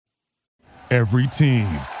Every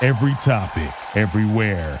team, every topic,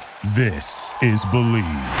 everywhere. This is Believe.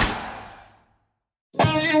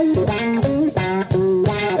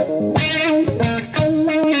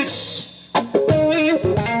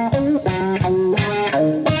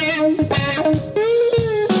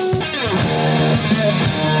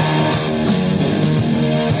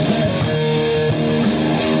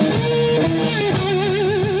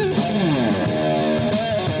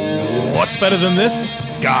 What's better than this?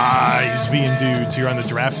 Guys being dudes here on the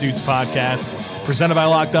Draft Dudes podcast, presented by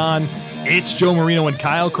Locked On. It's Joe Marino and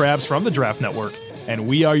Kyle Krabs from the Draft Network, and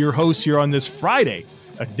we are your hosts here on this Friday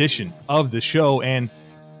edition of the show, and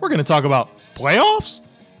we're going to talk about playoffs?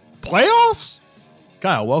 Playoffs?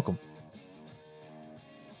 Kyle, welcome.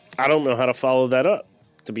 I don't know how to follow that up,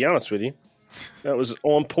 to be honest with you. That was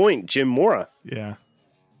on point, Jim Mora. Yeah.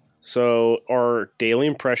 So our daily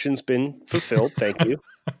impression's been fulfilled. Thank you.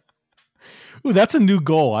 Ooh, that's a new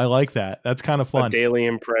goal. I like that. That's kind of fun. A daily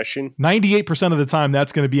impression. 98% of the time,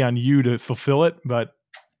 that's going to be on you to fulfill it, but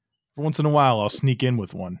once in a while, I'll sneak in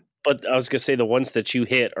with one. But I was going to say the ones that you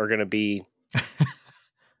hit are going to be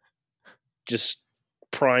just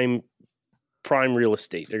prime real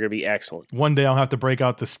estate. They're going to be excellent. One day I'll have to break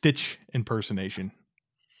out the Stitch impersonation.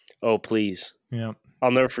 Oh, please. Yeah.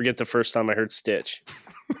 I'll never forget the first time I heard Stitch.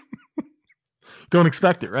 Don't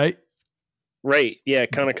expect it, right? Right. Yeah,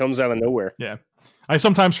 it kind of comes out of nowhere. Yeah. I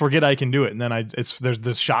sometimes forget I can do it, and then there's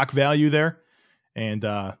this shock value there, and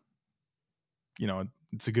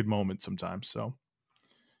it's a good moment sometimes. So,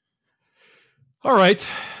 all right,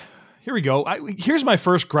 here we go. Here's my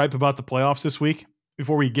first gripe about the playoffs this week.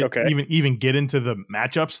 Before we get even get into the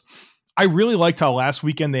matchups, I really liked how last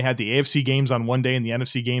weekend they had the AFC games on one day and the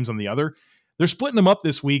NFC games on the other. They're splitting them up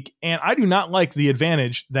this week, and I do not like the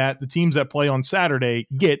advantage that the teams that play on Saturday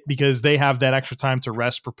get because they have that extra time to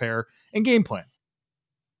rest, prepare, and game plan.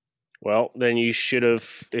 Well, then you should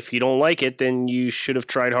have, if you don't like it, then you should have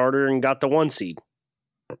tried harder and got the 1 seed.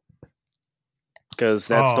 Because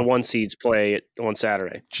that's the 1 seeds play on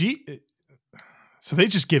Saturday. Gee, so they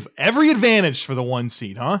just give every advantage for the 1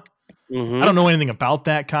 seed, huh? Mm-hmm. I don't know anything about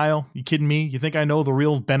that, Kyle. You kidding me? You think I know the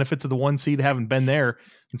real benefits of the 1 seed? Haven't been there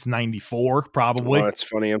since 94, probably. Well, it's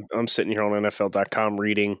funny. I'm sitting here on NFL.com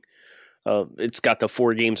reading. It's got the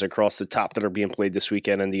 4 games across the top that are being played this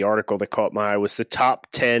weekend, and the article that caught my eye was the top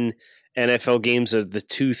 10 NFL games of the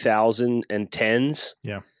 2010s.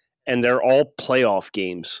 Yeah. And they're all playoff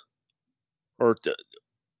games. Or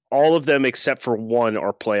all of them except for one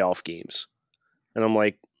are playoff games. And I'm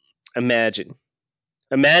like, imagine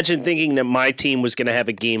thinking that my team was going to have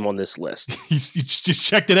a game on this list. You just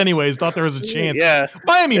checked it anyways, thought there was a chance. Yeah.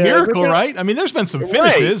 Miami Miracle, right? I mean, there's been some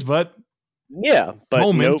finishes, but yeah, but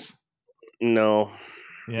moments. Nope.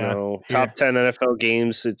 No. Top 10 NFL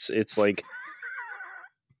games, it's like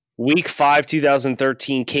week 5,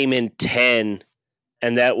 2013 came in 10,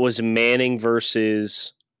 and that was Manning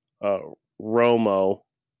versus Romo,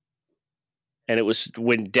 and it was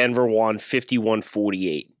when Denver won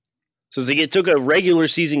 51-48. So they took a regular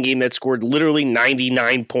season game that scored literally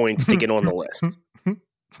 99 points to get on the list.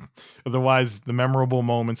 Otherwise, the memorable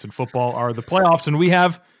moments in football are the playoffs, and we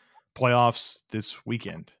have playoffs this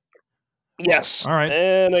weekend. Yes. All right.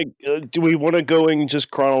 And do we want to go in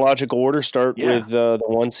just chronological order, start with the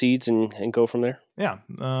 1 seeds and go from there? Yeah.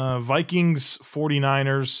 Vikings,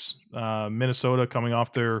 49ers, Minnesota coming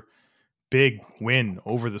off their big win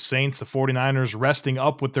over the Saints. The 49ers resting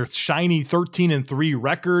up with their shiny 13-3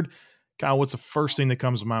 record. Kyle, what's the first thing that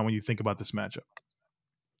comes to mind when you think about this matchup?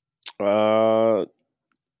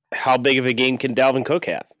 How big of a game can Dalvin Cook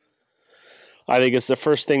have? I think it's the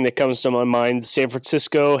first thing that comes to my mind. San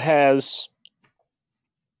Francisco has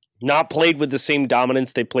not played with the same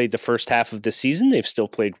dominance they played the first half of the season. They've still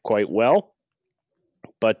played quite well.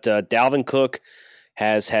 But Dalvin Cook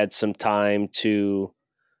has had some time to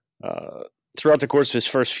throughout the course of his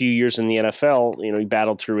first few years in the NFL, he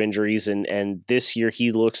battled through injuries, and this year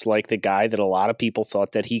he looks like the guy that a lot of people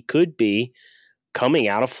thought that he could be coming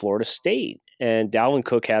out of Florida State. And Dalvin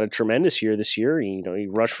Cook had a tremendous year this year. He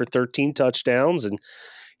rushed for 13 touchdowns, and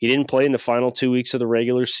he didn't play in the final 2 weeks of the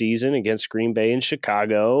regular season against Green Bay and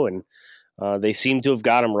Chicago, and they seem to have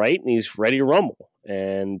got him right, and he's ready to rumble.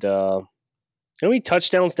 And how many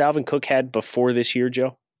touchdowns Dalvin Cook had before this year,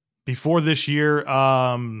 Joe? Before this year,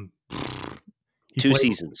 2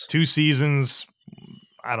 seasons. 2 seasons.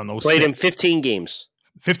 I don't know. Played in 15 games.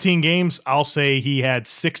 15 games. I'll say he had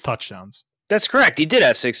 6 touchdowns. That's correct. He did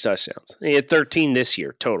have 6 touchdowns. He had 13 this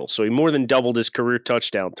year total. So he more than doubled his career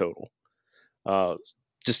touchdown total.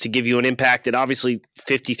 Just to give you an impact, it obviously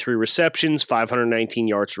 53 receptions, 519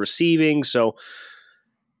 yards receiving. So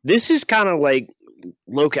this is kind of like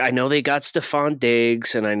look, I know they got Stephon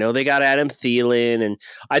Diggs, and I know they got Adam Thielen, and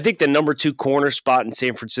I think the number 2 corner spot in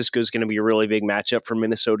San Francisco is going to be a really big matchup for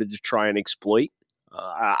Minnesota to try and exploit.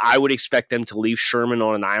 I would expect them to leave Sherman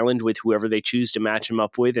on an island with whoever they choose to match him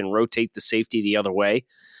up with and rotate the safety the other way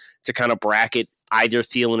to kind of bracket either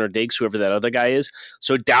Thielen or Diggs, whoever that other guy is.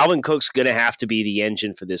 So Dalvin Cook's going to have to be the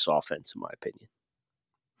engine for this offense, in my opinion.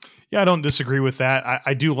 Yeah, I don't disagree with that.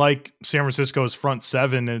 I do like San Francisco's front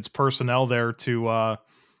seven and its personnel there to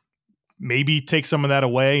maybe take some of that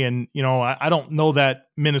away. And, I don't know that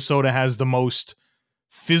Minnesota has the most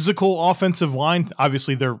physical offensive line.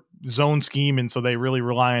 Obviously, they're zone scheme, and so they really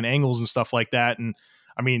rely on angles and stuff like that. And,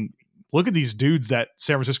 I mean, look at these dudes that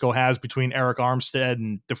San Francisco has between Eric Armstead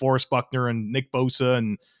and DeForest Buckner and Nick Bosa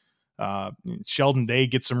and Sheldon Day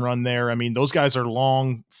gets some run there. I mean, those guys are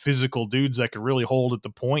long, physical dudes that could really hold at the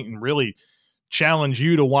point and really challenge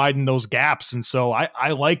you to widen those gaps. And so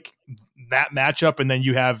I like that matchup. And then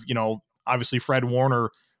you have, obviously Fred Warner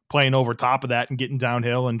playing over top of that and getting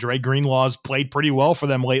downhill. And Dre Greenlaw's played pretty well for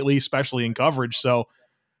them lately, especially in coverage. So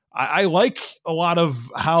I like a lot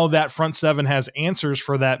of how that front seven has answers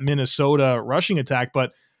for that Minnesota rushing attack.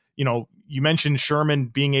 But, you mentioned Sherman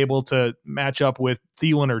being able to match up with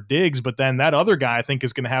Thielen or Diggs, but then that other guy I think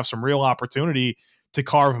is going to have some real opportunity to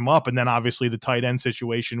carve him up. And then obviously the tight end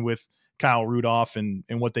situation with Kyle Rudolph and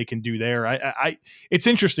what they can do there. It's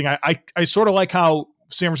interesting. I sort of like how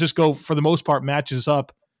San Francisco, for the most part, matches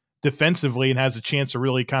up defensively and has a chance to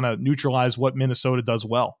really kind of neutralize what Minnesota does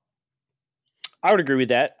well. I would agree with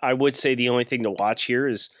that. I would say the only thing to watch here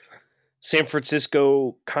is San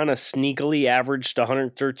Francisco kind of sneakily averaged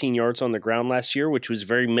 113 yards on the ground last year, which was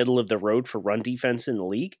very middle of the road for run defense in the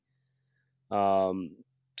league.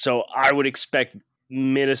 So I would expect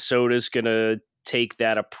Minnesota's going to take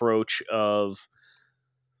that approach of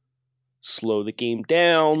slow the game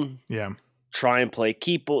down. Yeah. Try and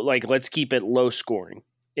let's keep it low scoring.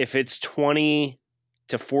 If it's 20-14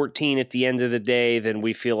 at the end of the day, then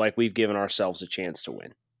we feel like we've given ourselves a chance to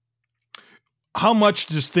win. How much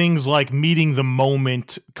does things like meeting the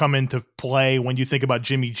moment come into play when you think about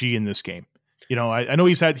Jimmy G in this game? I know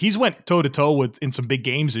he's went toe to toe in some big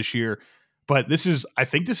games this year, but I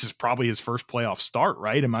think this is probably his first playoff start,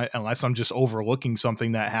 right? Unless I'm just overlooking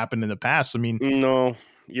something that happened in the past. I mean, no,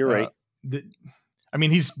 you're right.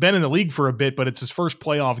 He's been in the league for a bit, but it's his first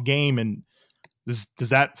playoff game. And does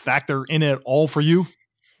that factor in at all for you?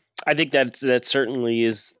 I think that certainly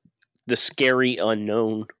is the scary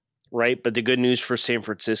unknown. Right. But the good news for San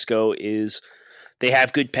Francisco is they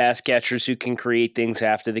have good pass catchers who can create things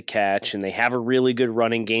after the catch, and they have a really good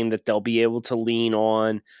running game that they'll be able to lean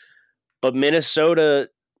on. But Minnesota,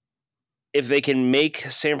 if they can make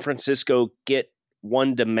San Francisco get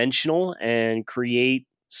one-dimensional and create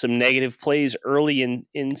some negative plays early in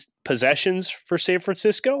possessions for San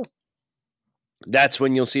Francisco, that's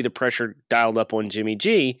when you'll see the pressure dialed up on Jimmy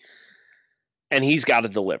G, and he's got to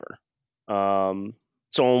deliver.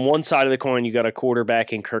 So on one side of the coin, you got a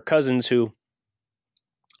quarterback in Kirk Cousins who,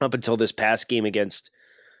 up until this past game against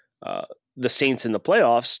the Saints in the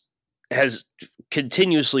playoffs, has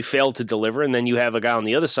continuously failed to deliver. And then you have a guy on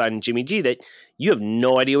the other side in Jimmy G that you have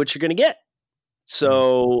no idea what you're going to get.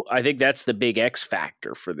 So I think that's the big X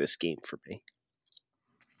factor for this game for me.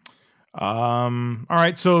 All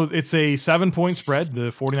right. So it's a 7-point spread.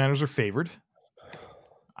 The 49ers are favored.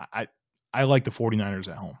 I like the 49ers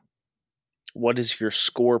at home. What is your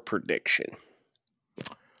score prediction?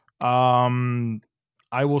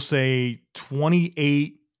 I will say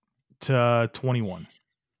 28-21.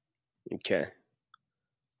 Okay.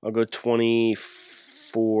 I'll go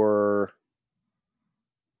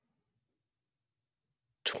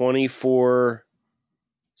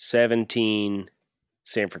 24-17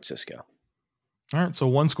 San Francisco. All right, so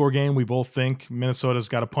one-score game. We both think Minnesota's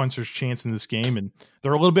got a puncher's chance in this game, and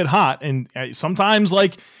they're a little bit hot. And sometimes,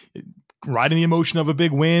 riding the emotion of a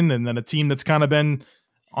big win, and then a team that's kind of been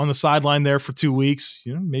on the sideline there for 2 weeks,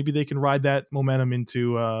 maybe they can ride that momentum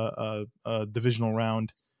into a divisional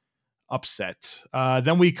round upset.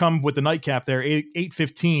 Then we come with the nightcap there,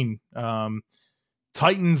 8:15.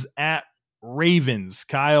 Titans at Ravens.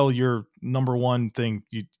 Kyle, your number one thing.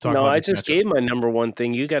 I just gave my number one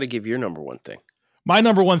thing. You got to give your number one thing. My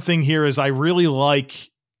number one thing here is I really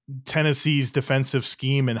like Tennessee's defensive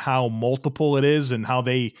scheme and how multiple it is and how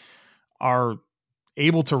they are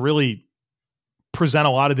able to really present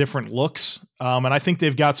a lot of different looks. And I think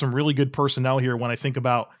they've got some really good personnel here when I think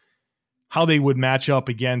about how they would match up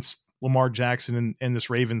against Lamar Jackson and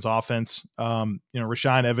this Ravens offense.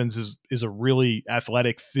 Rashaan Evans is a really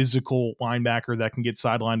athletic, physical linebacker that can get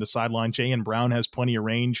sideline to sideline. Jayon Brown has plenty of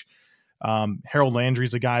range. Harold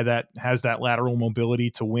Landry's a guy that has that lateral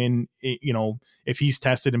mobility to win, if he's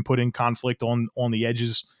tested and put in conflict on the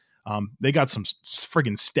edges. They got some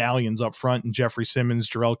friggin' stallions up front, and Jeffrey Simmons,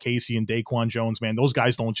 Jarrell Casey, and Daquan Jones, man. Those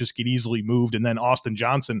guys don't just get easily moved. And then Austin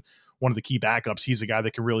Johnson, one of the key backups, he's a guy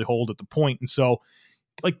that can really hold at the point. And so,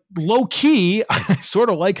 like, low key, I sort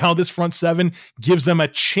of like how this front seven gives them a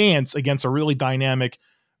chance against a really dynamic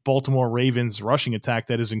Baltimore Ravens rushing attack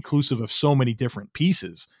that is inclusive of so many different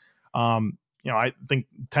pieces. I think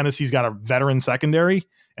Tennessee's got a veteran secondary,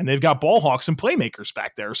 and they've got ball hawks and playmakers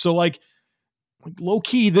back there. So, like low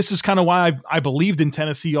key, this is kind of why I believed in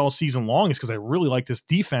Tennessee all season long, is because I really like this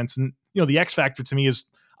defense. And, the X factor to me is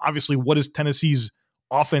obviously, what does Tennessee's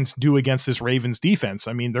offense do against this Ravens defense?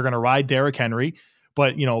 I mean, they're going to ride Derrick Henry,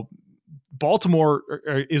 but, Baltimore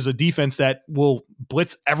is a defense that will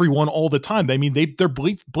blitz everyone all the time. I mean, their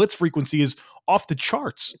blitz frequency is off the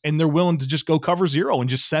charts, and they're willing to just go cover zero and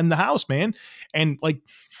just send the house, man. And like,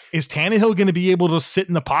 is Tannehill going to be able to sit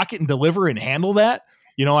in the pocket and deliver and handle that?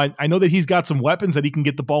 I know that he's got some weapons that he can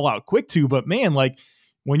get the ball out quick to, but man, like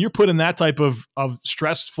when you're put in that type of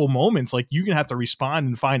stressful moments, like you're going to have to respond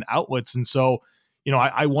and find outlets. And so,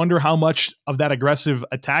 I wonder how much of that aggressive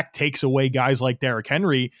attack takes away guys like Derrick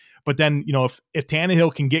Henry. But then, if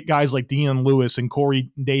Tannehill can get guys like Dion Lewis and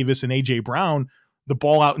Corey Davis and A.J. Brown the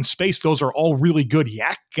ball out in space, those are all really good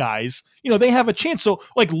yak guys. They have a chance. So,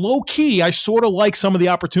 like, low key, I sort of like some of the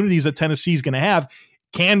opportunities that Tennessee's going to have.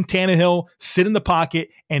 Can Tannehill sit in the pocket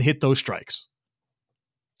and hit those strikes?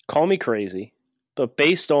 Call me crazy, but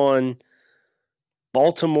based on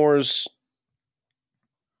Baltimore's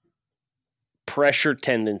pressure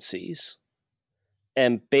tendencies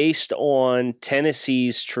and based on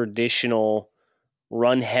Tennessee's traditional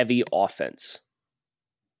run-heavy offense,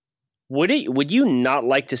 would you not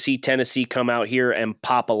like to see Tennessee come out here and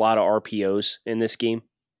pop a lot of RPOs in this game?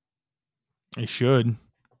 They should.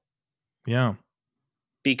 Yeah.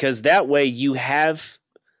 Because that way you have,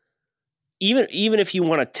 even if you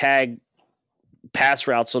want to tag pass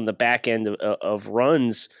routes on the back end of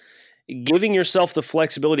runs, giving yourself the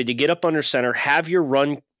flexibility to get up under center, have your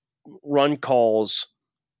run calls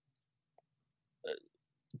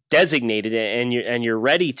designated, and you're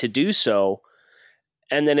ready to do so.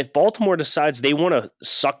 And then if Baltimore decides they want to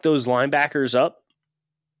suck those linebackers up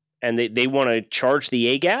and they want to charge the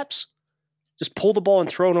A-gaps, just pull the ball and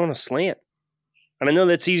throw it on a slant. And I know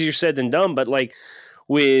that's easier said than done, but like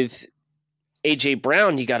with A.J.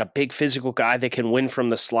 Brown, you got a big physical guy that can win from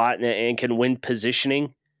the slot and can win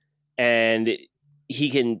positioning. And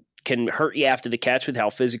he can hurt you after the catch with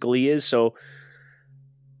how physical he is. So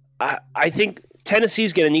I think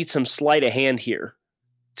Tennessee's going to need some sleight of hand here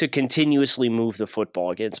to continuously move the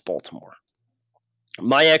football against Baltimore.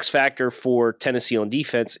 My X factor for Tennessee on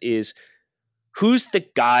defense is, who's the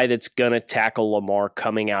guy that's going to tackle Lamar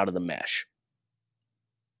coming out of the mesh?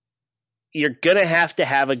 You're going to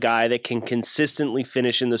have a guy that can consistently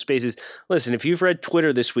finish in the spaces. Listen, if you've read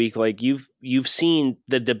Twitter this week, like you've seen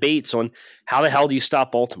the debates on how the hell do you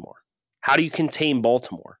stop Baltimore? How do you contain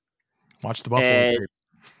Baltimore? Watch the Buffalo.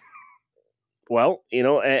 Well,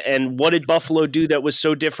 and what did Buffalo do that was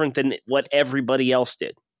so different than what everybody else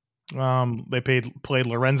did? They played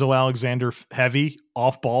Lorenzo Alexander heavy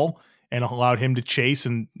off ball and allowed him to chase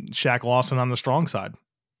and Shaq Lawson on the strong side.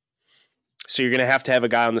 So you're going to have a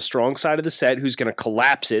guy on the strong side of the set who's going to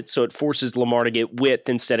collapse it, so it forces Lamar to get width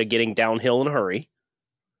instead of getting downhill in a hurry.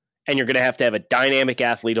 And you're going to have a dynamic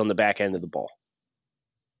athlete on the back end of the ball.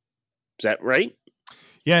 Is that right?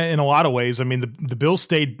 Yeah, in a lot of ways. I mean, the Bills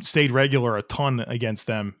stayed regular a ton against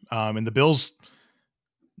them, and the Bills,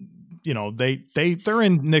 they're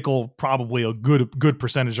in nickel probably a good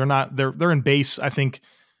percentage. They're in base. I think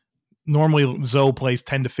normally Zoe plays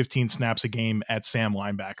 10 to 15 snaps a game at Sam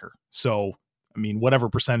linebacker. So, I mean, whatever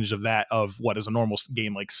percentage of that of what is a normal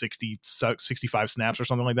game, like 60, 65 snaps or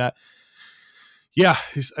something like that. Yeah,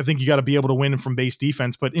 I think you got to be able to win from base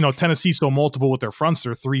defense. But, Tennessee's so multiple with their fronts.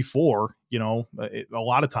 They're 3-4, a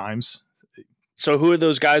lot of times. So who are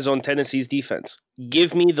those guys on Tennessee's defense?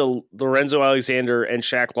 Give me the Lorenzo Alexander and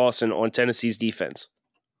Shaq Lawson on Tennessee's defense.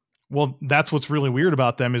 Well, that's what's really weird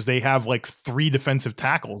about them is they have like 3 defensive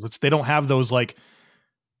tackles. They don't have those like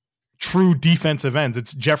true defensive ends.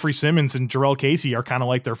 It's Jeffrey Simmons and Jarrell Casey are kind of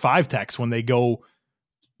like their 5 techs when they go,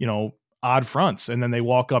 odd fronts, and then they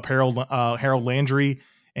walk up Harold Landry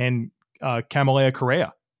and Kamalea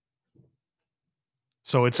Correa.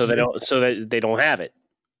 So they don't have it.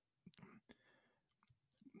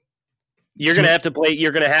 You're going to have to play.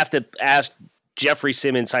 You're going to have to ask Jeffrey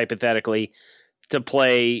Simmons hypothetically to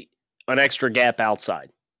play an extra gap outside.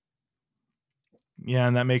 Yeah,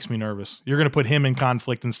 and that makes me nervous. You're going to put him in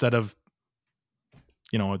conflict instead of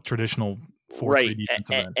a traditional 4-3 right.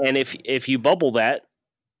 defensive end. And if you bubble that,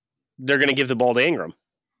 they're going to give the ball to Ingram.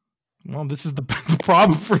 Well, this is the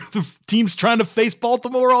problem for the teams trying to face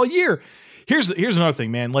Baltimore all year. Here's another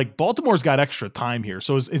thing, man. Like, Baltimore's got extra time here.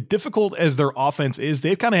 So as difficult as their offense is,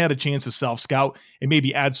 they've kind of had a chance to self-scout and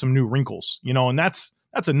maybe add some new wrinkles, and that's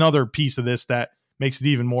another piece of this that makes it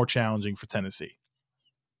even more challenging for Tennessee.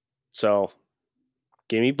 So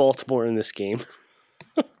give me Baltimore in this game.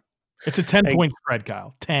 It's a 10-point spread,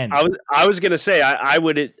 Kyle. 10. I was going to say,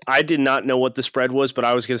 I did not know what the spread was, but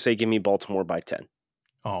I was going to say, give me Baltimore by 10.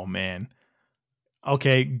 Oh, man.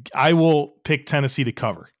 Okay, I will pick Tennessee to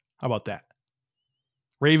cover. How about that?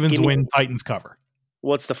 Ravens win, Titans cover.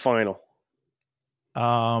 What's the final?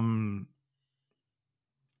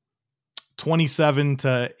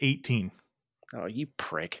 27-18. Oh, you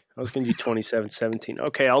prick. I was going to do 27-17.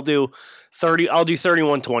 Okay, I'll do 30. I'll do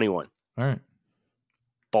 31-21. All right.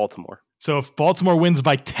 Baltimore. So if Baltimore wins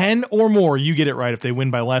by 10 or more, you get it right. If they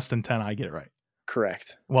win by less than 10, I get it right.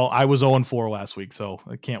 Correct. Well, I was 0-4 last week, so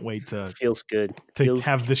I can't wait to feels good to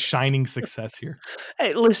have this shining success here.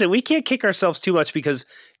 Hey, listen, we can't kick ourselves too much because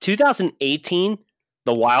 2018,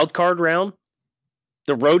 the wild card round,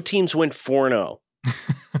 the road teams went 4-0.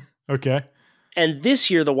 Okay. And this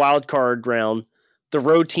year, the wild card round, the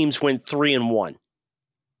road teams went 3-1.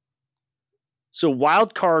 So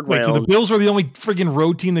wild card round. So the Bills were the only friggin'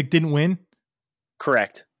 road team that didn't win?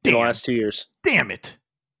 Correct. In the last 2 years. Damn it.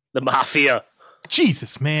 The Mafia.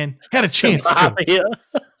 Jesus, man. Had a chance. I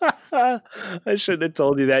shouldn't have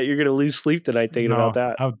told you that. You're going to lose sleep tonight thinking about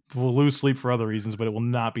that. I will lose sleep for other reasons, but it will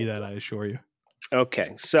not be that, I assure you.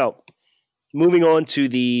 Okay, so moving on to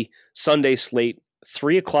the Sunday slate,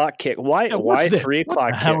 3 o'clock kick. Why 3 o'clock kick?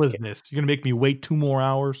 What the hell is this? You're going to make me wait 2 more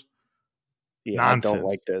hours? Yeah, nonsense. I don't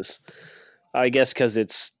like this. I guess because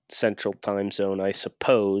it's Central Time Zone, I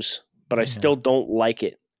suppose, but I still don't like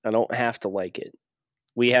it. I don't have to like it.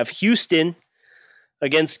 We have Houston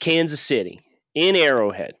against Kansas City in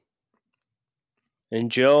Arrowhead.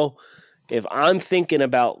 And Joe, if I'm thinking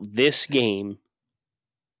about this game,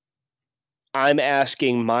 I'm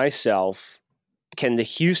asking myself, can the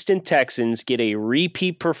Houston Texans get a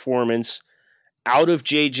repeat performance out of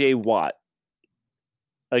J.J. Watt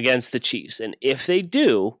against the Chiefs? And if they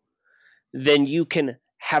do, then you can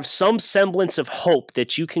have some semblance of hope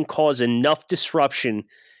that you can cause enough disruption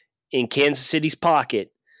in Kansas City's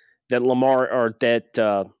pocket that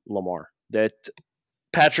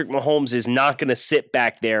Patrick Mahomes is not going to sit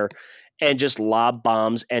back there and just lob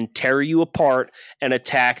bombs and tear you apart and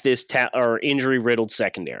attack this injury-riddled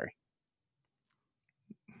secondary.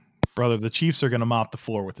 Brother, the Chiefs are going to mop the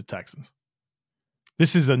floor with the Texans.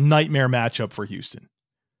 This is a nightmare matchup for Houston.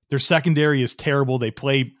 Their secondary is terrible. They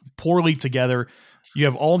play poorly together. You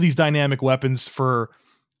have all these dynamic weapons for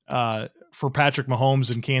Patrick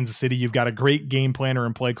Mahomes in Kansas City. You've got a great game planner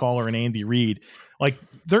and play caller in Andy Reid.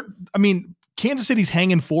 Kansas City's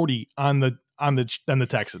hanging 40 on the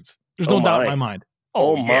Texans. There's no doubt in my mind.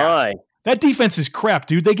 Oh my. That defense is crap,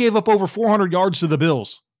 dude. They gave up over 400 yards to the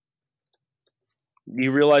Bills.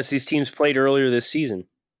 You realize these teams played earlier this season.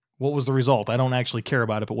 What was the result? I don't actually care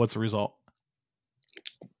about it, but what's the result?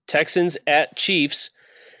 Texans at Chiefs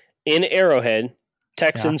in Arrowhead.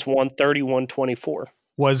 Texans won 31-24.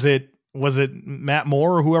 Was it Matt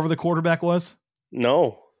Moore or whoever the quarterback was?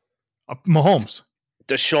 No. Mahomes.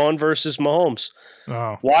 Deshaun versus Mahomes.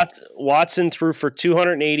 Oh. Watson threw for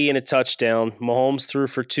 280 and a touchdown. Mahomes threw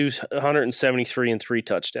for 273 and 3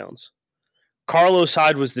 touchdowns. Carlos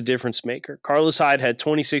Hyde was the difference maker. Carlos Hyde had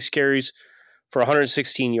 26 carries for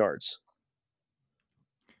 116 yards.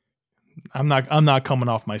 I'm not coming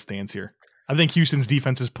off my stance here. I think Houston's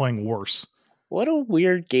defense is playing worse. What a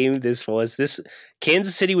weird game this was.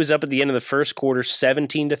 Kansas City was up at the end of the first quarter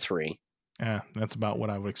 17-3. Yeah, that's about what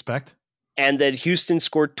I would expect. And then Houston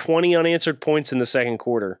scored 20 unanswered points in the second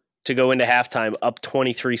quarter to go into halftime up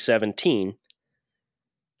 23-17.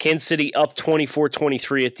 Kansas City up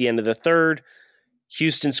 24-23 at the end of the third.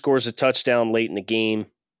 Houston scores a touchdown late in the game.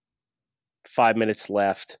 5 minutes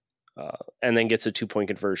left. And then gets a 2-point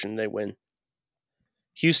conversion. They win.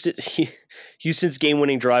 Houston's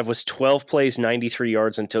game-winning drive was 12 plays, 93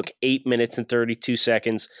 yards, and took 8 minutes and 32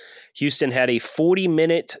 seconds. Houston had a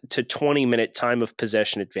 40-minute to 20-minute time of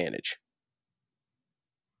possession advantage.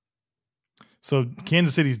 So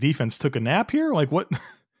Kansas City's defense took a nap here? Like what?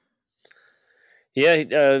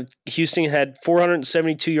 Yeah, Houston had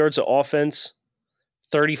 472 yards of offense,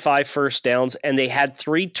 35 first downs, and they had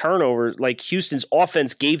 3 turnovers. Like Houston's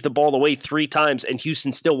offense gave the ball away 3 times, and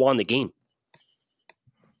Houston still won the game.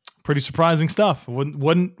 Pretty surprising stuff.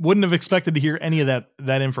 Wouldn't have expected to hear any of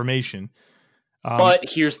that information. But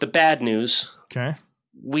here's the bad news. Okay.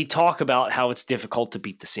 we talk about how it's difficult to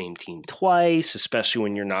beat the same team twice, especially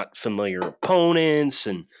when you're not familiar opponents.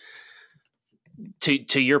 And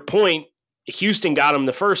to your point, Houston got them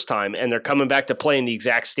the first time, and they're coming back to play in the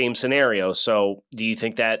exact same scenario. So do you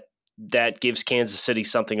think that gives Kansas City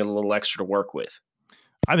something a little extra to work with?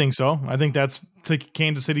 I think so. I think that's to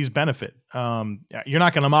Kansas City's benefit. You're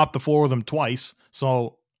not going to mop the floor with them twice,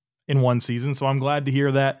 so in one season. So I'm glad to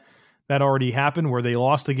hear that already happened, where they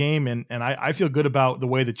lost the game, and I feel good about the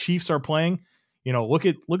way the Chiefs are playing. Look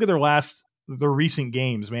at their recent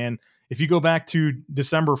games, man. If you go back to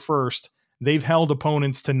December 1st, they've held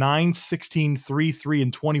opponents to 9, 16, 3, 3,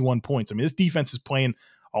 and 21 points. I mean, this defense is playing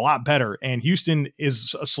a lot better, and Houston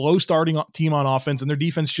is a slow starting team on offense, and their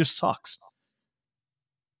defense just sucks.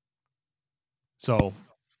 So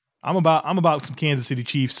I'm about some Kansas City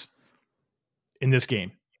Chiefs in this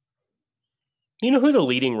game. You know who the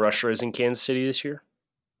leading rusher is in Kansas City this year?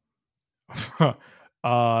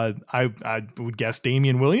 I would guess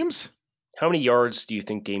Damian Williams. How many yards do you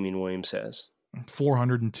think Damian Williams has?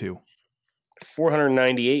 402.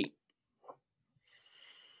 498.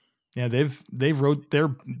 Yeah, they've wrote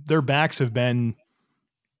their backs have been.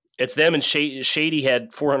 It's them, and Shady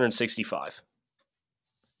had 465.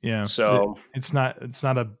 Yeah, so it's not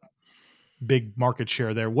a big market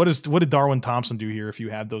share there. What did Darwin Thompson do here? If you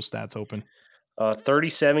had those stats open,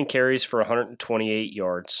 37 carries for 128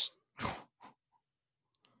 yards,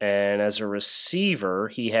 and as a receiver,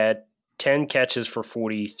 he had 10 catches for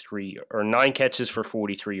 43, or 9 catches for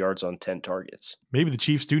 43 yards on 10 targets. Maybe the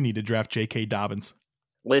Chiefs do need to draft J.K. Dobbins.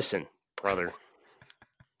 Listen, brother,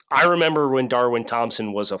 I remember when Darwin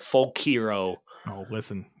Thompson was a folk hero. Oh,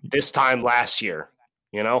 listen, this time last year.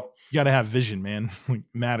 You got to have vision, man. It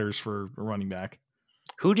matters for a running back.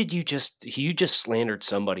 Who did you just slandered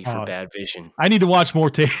somebody for bad vision? I need to watch more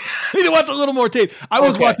tape. I need to watch a little more tape. I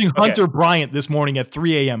was watching Hunter Bryant this morning at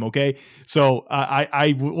 3 a.m. Okay. So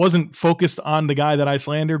I wasn't focused on the guy that I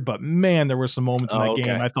slandered, but man, there were some moments in that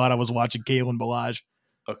game. I thought I was watching Kalen Ballage.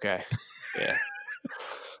 Okay. Yeah.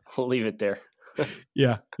 We'll leave it there.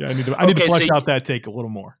 Yeah. I need to flesh out that take a little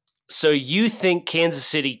more. So you think Kansas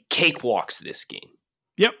City cakewalks this game?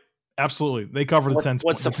 Yep, absolutely. They cover the 10.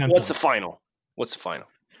 What's the final? What's the final?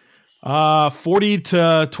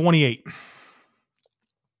 40-28.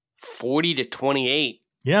 40-28.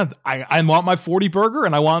 Yeah, I want my 40 burger,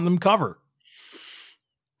 and I want them cover.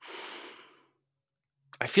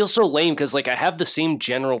 I feel so lame because I have the same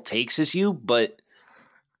general takes as you, but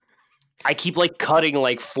I keep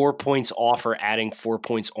cutting 4 points off or adding 4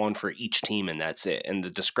 points on for each team, and that's it. And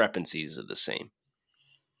the discrepancies are the same.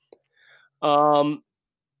 How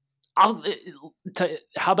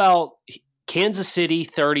about Kansas City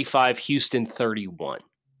 35, Houston 31? I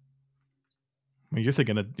mean, you're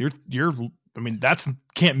thinking of you're. I mean, that's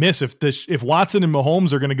can't miss if Watson and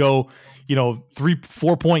Mahomes are going to go,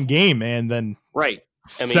 3-4 point game, man. Then right.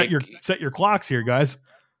 Set your clocks here, guys.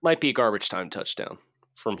 Might be a garbage time touchdown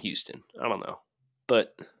from Houston. I don't know,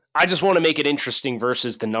 but I just want to make it interesting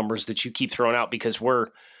versus the numbers that you keep throwing out, because we're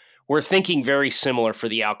thinking very similar for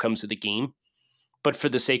the outcomes of the game. But for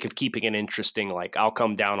the sake of keeping it interesting, I'll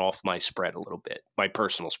come down off my spread a little bit, my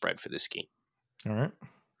personal spread for this game. All right.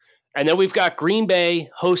 And then we've got Green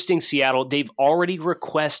Bay hosting Seattle. They've already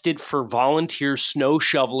requested for volunteer snow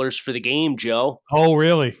shovelers for the game, Joe. Oh,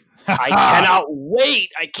 really? I cannot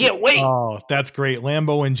wait. I can't wait. Oh, that's great.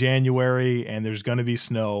 Lambeau in January, and there's going to be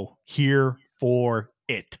snow here for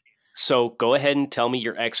it. So go ahead and tell me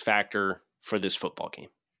your X factor for this football game.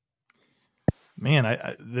 Man,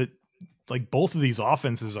 both of these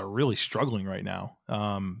offenses are really struggling right now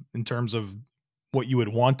in terms of what you would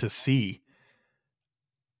want to see.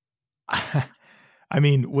 I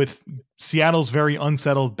mean, with Seattle's very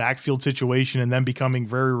unsettled backfield situation and then becoming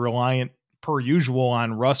very reliant per usual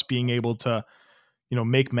on Russ being able to,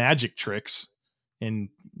 make magic tricks, and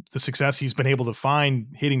the success he's been able to find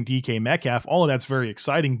hitting DK Metcalf, all of that's very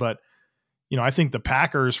exciting. But, I think the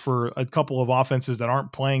Packers, for a couple of offenses that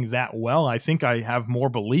aren't playing that well, I think I have more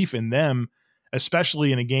belief in them,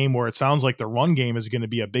 especially in a game where it sounds like the run game is going to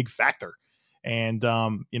be a big factor. And,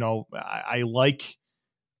 I like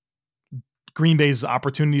Green Bay's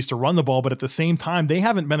opportunities to run the ball, but at the same time, they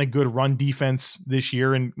haven't been a good run defense this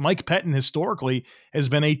year. And Mike Pettin historically has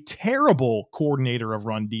been a terrible coordinator of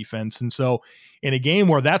run defense. And so in a game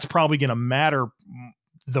where that's probably going to matter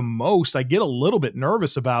the most, I get a little bit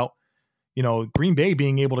nervous about, Green Bay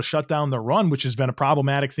being able to shut down the run, which has been a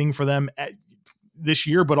problematic thing for them this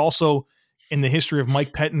year, but also in the history of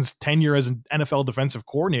Mike Pettin's tenure as an NFL defensive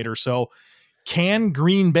coordinator. So can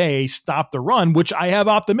Green Bay stop the run, which I have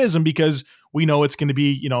optimism, because we know it's going to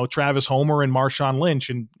be, Travis Homer and Marshawn Lynch.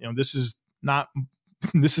 And, this is not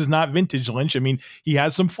this is not vintage Lynch. I mean, he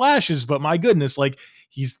has some flashes, but my goodness, like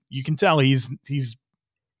you can tell he's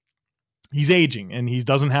aging and he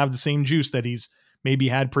doesn't have the same juice that he's maybe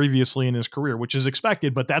had previously in his career, which is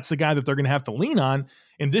expected, but that's the guy that they're going to have to lean on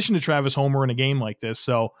in addition to Travis Homer in a game like this.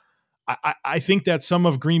 So I think that some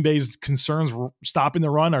of Green Bay's concerns stopping the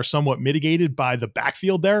run are somewhat mitigated by the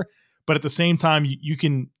backfield there. But at the same time, you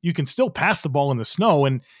can still pass the ball in the snow.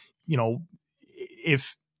 And, you know,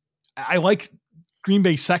 if I like Green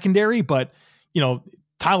Bay secondary, but, you know,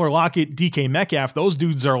 Tyler Lockett, DK Metcalf, those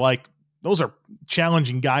dudes are those are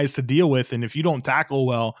challenging guys to deal with. And if you don't tackle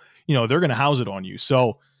well, you know, they're going to house it on you.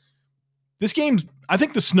 So this game, I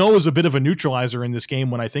think the snow is a bit of a neutralizer in this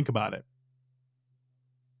game when I think about it.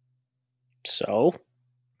 So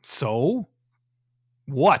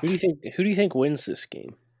what? Who do you think wins this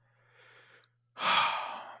game?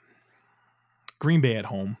 Green Bay at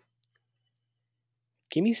home.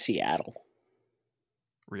 Give me Seattle.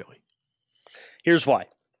 Really? Here's why.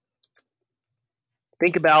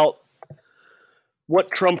 Think about what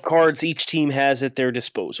trump cards each team has at their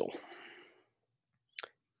disposal.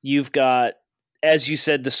 You've got, as you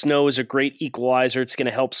said, the snow is a great equalizer. It's going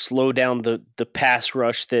to help slow down the pass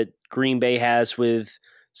rush that Green Bay has with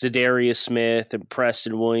Zadarius Smith and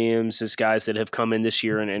Preston Williams as guys that have come in this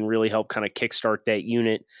year and really help kind of kickstart that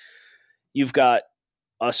unit. You've got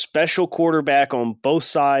a special quarterback on both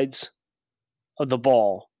sides of the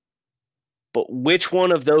ball. But which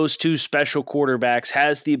one of those two special quarterbacks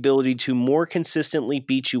has the ability to more consistently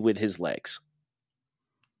beat you with his legs?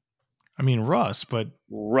 I mean, Russ.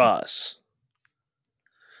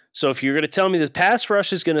 So if you're going to tell me the pass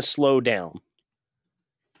rush is going to slow down,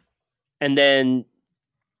 and then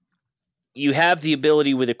you have the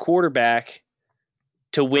ability with a quarterback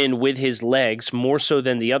to win with his legs more so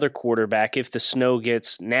than the other quarterback if the snow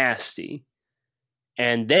gets nasty,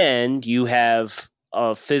 and then you have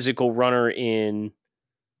a physical runner in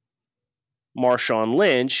Marshawn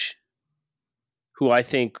Lynch, who I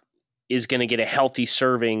think is going to get a healthy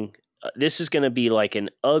serving. This is going to be like an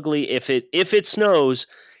ugly, if it snows,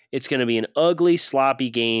 it's going to be an ugly, sloppy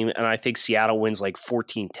game, and I think Seattle wins like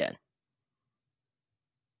 14-10.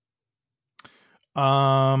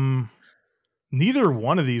 Neither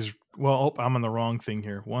one of these. Well, I'm on the wrong thing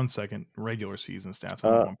here. 1 second. Regular season stats.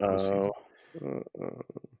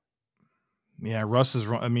 Yeah, Russ is.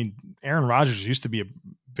 I mean, Aaron Rodgers used to be a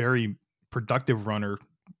very productive runner,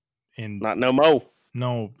 and not no mo.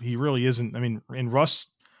 No, he really isn't. I mean, and Russ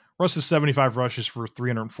is 75 rushes for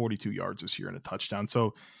 342 yards this year and a touchdown.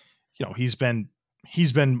 So, you know, he's been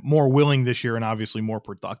more willing this year and obviously more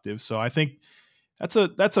productive. So I think that's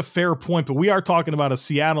a fair point. But we are talking about a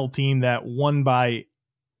Seattle team that won by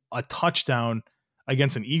a touchdown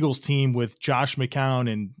against an Eagles team with Josh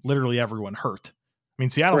McCown and literally everyone hurt. I mean,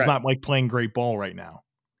 Seattle's not like playing great ball right now.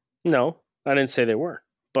 No, I didn't say they were.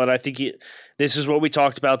 But I think this is what we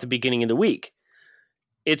talked about at the beginning of the week.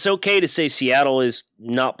 It's okay to say Seattle is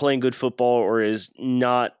not playing good football or is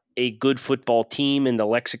not a good football team in the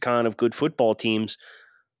lexicon of good football teams.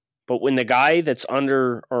 But when the guy that's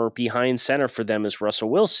under or behind center for them is Russell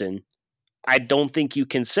Wilson, I don't think you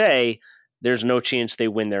can say there's no chance they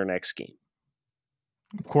win their next game.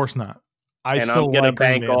 Of course not. I'm going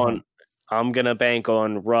to bank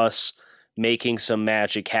on Russ making some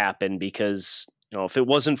magic happen because, you know, if it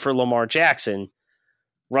wasn't for Lamar Jackson,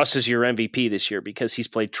 Russ is your MVP this year because he's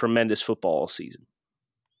played tremendous football all season.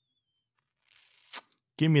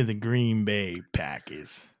 Give me the Green Bay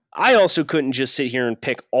Packers. I also couldn't just sit here and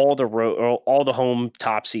pick all the home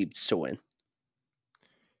top seeds to win.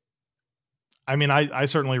 I mean, I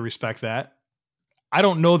certainly respect that. I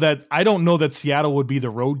don't know that Seattle would be the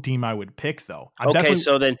road team I would pick, though.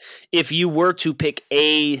 So then if you were to pick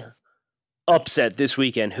a upset this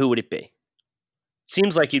weekend, who would it be?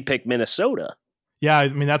 Seems like you'd pick Minnesota. Yeah, I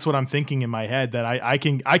mean, that's what I'm thinking in my head, that I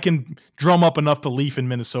can drum up enough belief in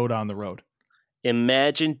Minnesota on the road.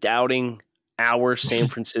 Imagine doubting our San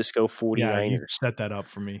Francisco 49ers. Yeah, you set that up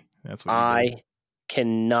for me. That's what I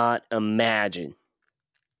cannot imagine.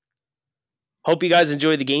 Hope you guys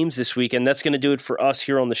enjoy the games this weekend. That's going to do it for us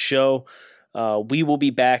here on the show. We will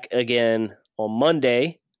be back again on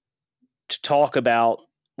Monday to talk about,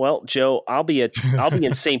 well, Joe, I'll be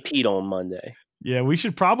in St. Pete on Monday. Yeah, we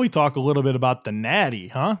should probably talk a little bit about the Natty,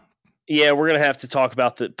 huh? Yeah, we're going to have to talk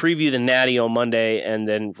about preview the Natty on Monday and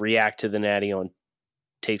then react to the Natty on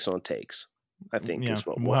Takes on Takes. I think is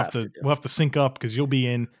what we'll have to do. We'll have to sync up because you'll be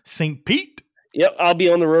in St. Pete. Yep, I'll be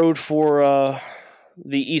on the road for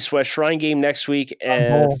the East-West Shrine game next week.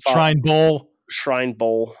 Shrine Bowl. Shrine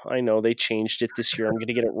Bowl. I know they changed it this year. I'm going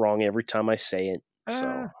to get it wrong every time I say it.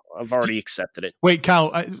 So I've already accepted it. Wait,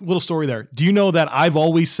 Kyle, little story there. Do you know that I've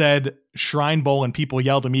always said Shrine Bowl and people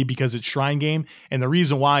yelled at me because it's Shrine Game? And the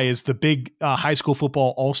reason why is the big high school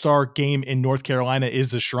football all-star game in North Carolina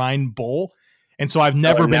is the Shrine Bowl. And so I've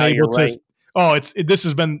never been able to. Right.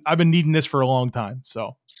 I've been needing this for a long time.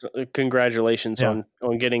 So congratulations on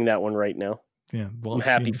getting that one right now. Yeah. Well, I'm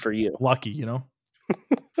happy for you. Lucky,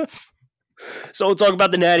 So we'll talk about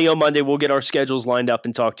the Natty on Monday. We'll get our schedules lined up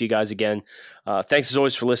and talk to you guys again. Thanks as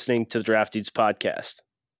always for listening to the Draft Dudes podcast.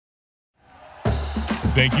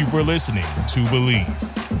 Thank you for listening to Believe.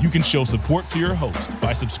 You can show support to your host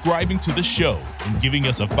by subscribing to the show and giving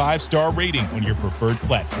us a 5-star rating on your preferred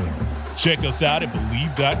platform. Check us out at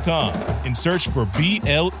Believe.com and search for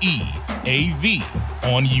BLEAV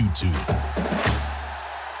on YouTube.